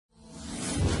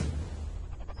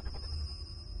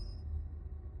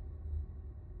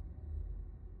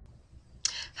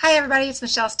Hi everybody, it's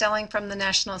Michelle Stelling from the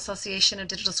National Association of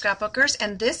Digital Scrapbookers,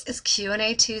 and this is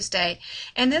Q&A Tuesday.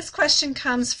 And this question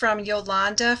comes from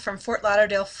Yolanda from Fort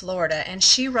Lauderdale, Florida, and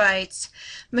she writes,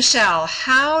 Michelle,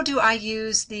 how do I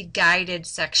use the guided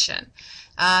section?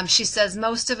 She says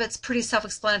most of it's pretty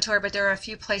self-explanatory, but there are a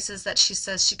few places that she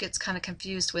says she gets kind of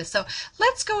confused with. So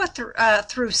let's go through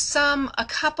a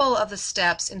couple of the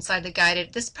steps inside the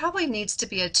guided. This probably needs to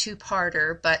be a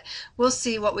two-parter, but we'll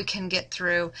see what we can get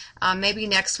through. Maybe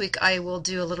next week I will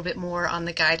do a little bit more on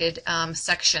the guided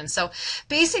section. So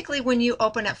basically when you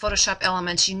open up Photoshop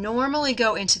Elements, you normally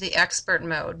go into the expert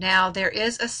mode. Now there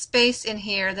is a space in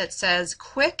here that says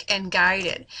quick and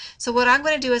guided. So what I'm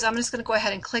going to do is I'm just going to go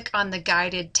ahead and click on the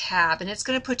guided tab, and it's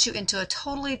going to put you into a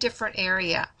totally different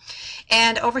area.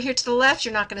 And over here to the left,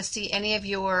 you're not going to see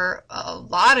a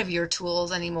lot of your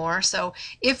tools anymore. So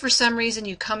if for some reason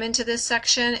you come into this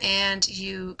section and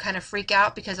you kind of freak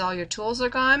out because all your tools are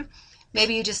gone,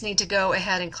 maybe you just need to go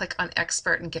ahead and click on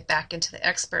Expert and get back into the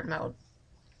Expert mode.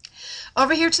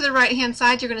 Over here to the right hand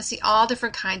side, you're going to see all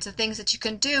different kinds of things that you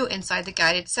can do inside the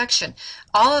guided section.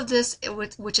 All of this,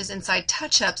 which is inside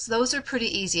touch-ups, those are pretty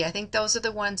easy. I think those are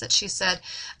the ones that she said,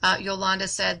 Yolanda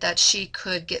said that she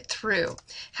could get through.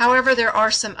 However, there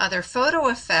are some other photo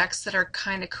effects that are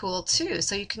kind of cool too,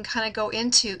 so you can kind of go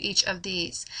into each of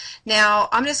these. Now,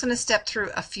 I'm just going to step through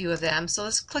a few of them. So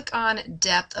let's click on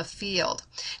Depth of Field.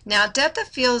 Now, Depth of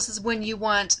Field is when you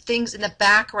want things in the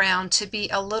background to be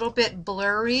a little bit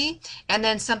blurry, and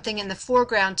then something in the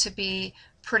foreground to be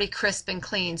pretty crisp and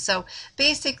clean. So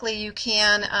basically you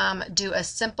can do a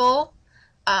simple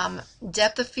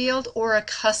depth of field or a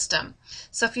custom.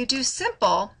 So if you do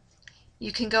simple,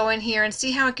 you can go in here and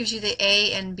see how it gives you the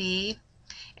A and B,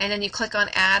 and then you click on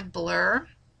Add Blur.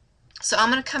 So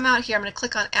I'm going to come out here, I'm going to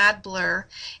click on Add Blur,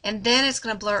 and then it's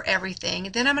going to blur everything.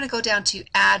 And then I'm going to go down to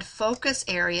Add Focus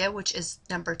Area, which is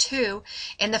number 2,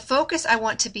 and the focus I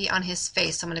want to be on his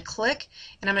face. So I'm going to click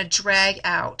and I'm going to drag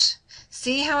out.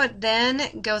 See how it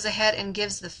then goes ahead and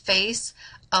gives the face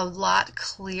a lot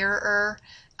clearer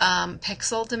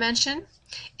pixel dimension?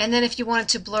 And then if you wanted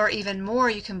to blur even more,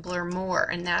 you can blur more,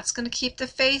 and that's going to keep the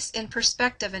face in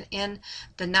perspective and in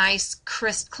the nice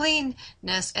crisp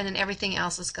cleanness, and then everything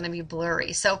else is going to be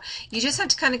blurry. So you just have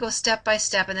to kind of go step by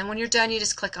step, and then when you're done you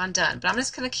just click on Done. But I'm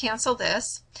just going to cancel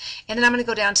this, and then I'm going to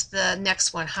go down to the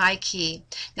next one, High Key.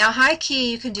 Now High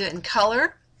Key, you can do it in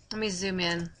color. Let me zoom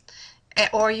in.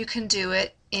 Or you can do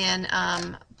it in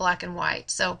black and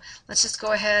white. So let's just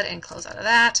go ahead and close out of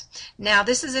that. Now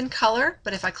this is in color,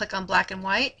 but if I click on black and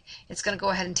white, it's going to go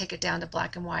ahead and take it down to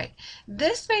black and white.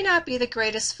 This may not be the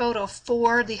greatest photo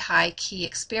for the high key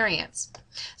experience.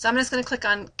 So I'm just going to click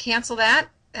on cancel that,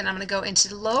 and I'm going to go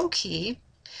into low key,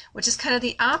 which is kind of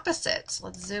the opposite. So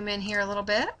let's zoom in here a little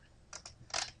bit.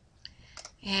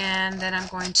 And then I'm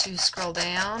going to scroll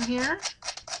down here.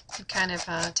 It kind of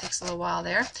takes a little while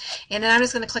there. And then I'm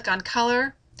just going to click on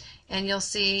color, and you'll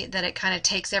see that it kind of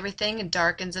takes everything and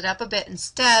darkens it up a bit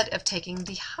instead of taking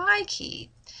the high key.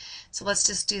 So let's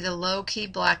just do the low key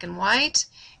black and white,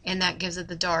 and that gives it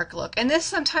the dark look. And this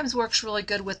sometimes works really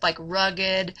good with like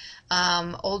rugged,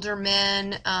 older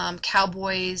men,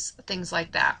 cowboys, things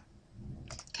like that.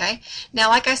 Okay. Now,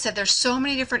 like I said, there's so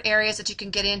many different areas that you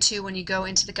can get into when you go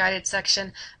into the guided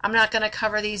section. I'm not going to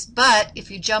cover these, but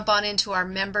if you jump on into our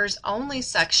members only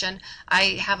section, I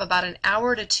have about an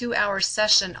hour to 2 hour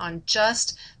session on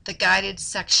just the guided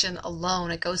section alone.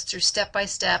 It goes through step by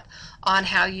step on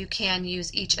how you can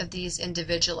use each of these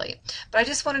individually. But I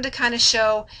just wanted to kind of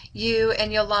show you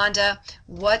and Yolanda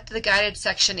what the guided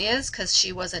section is, because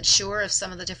she wasn't sure of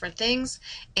some of the different things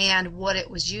and what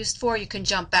it was used for. You can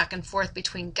jump back and forth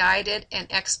between guided and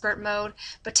expert mode,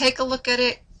 but take a look at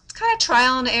it. It's kind of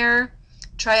trial and error.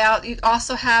 Try out. You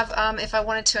also have, if I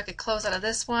wanted to, I could close out of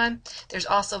this one. There's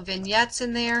also vignettes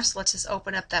in there, so let's just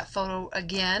open up that photo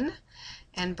again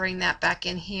and bring that back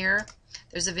in here.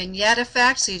 There's a vignette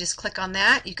effect, so you just click on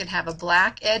that. You can have a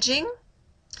black edging.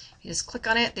 You just click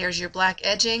on it. There's your black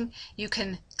edging. You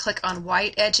can click on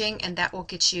white edging, and that will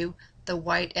get you the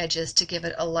white edges to give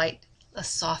it a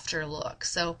softer look.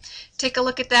 So take a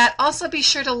look at that. Also be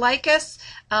sure to like us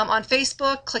on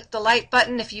Facebook. Click the like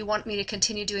button if you want me to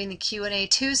continue doing the Q&A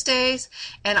Tuesdays,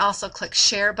 and also click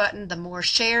share button. The more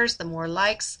shares, the more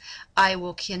likes. I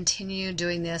will continue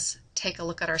doing this. Take a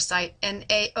look at our site,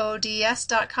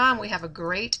 naods.com. We have a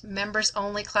great members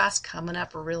only class coming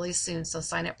up really soon, so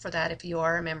sign up for that if you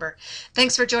are a member.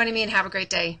 Thanks for joining me, and have a great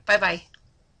day. Bye bye.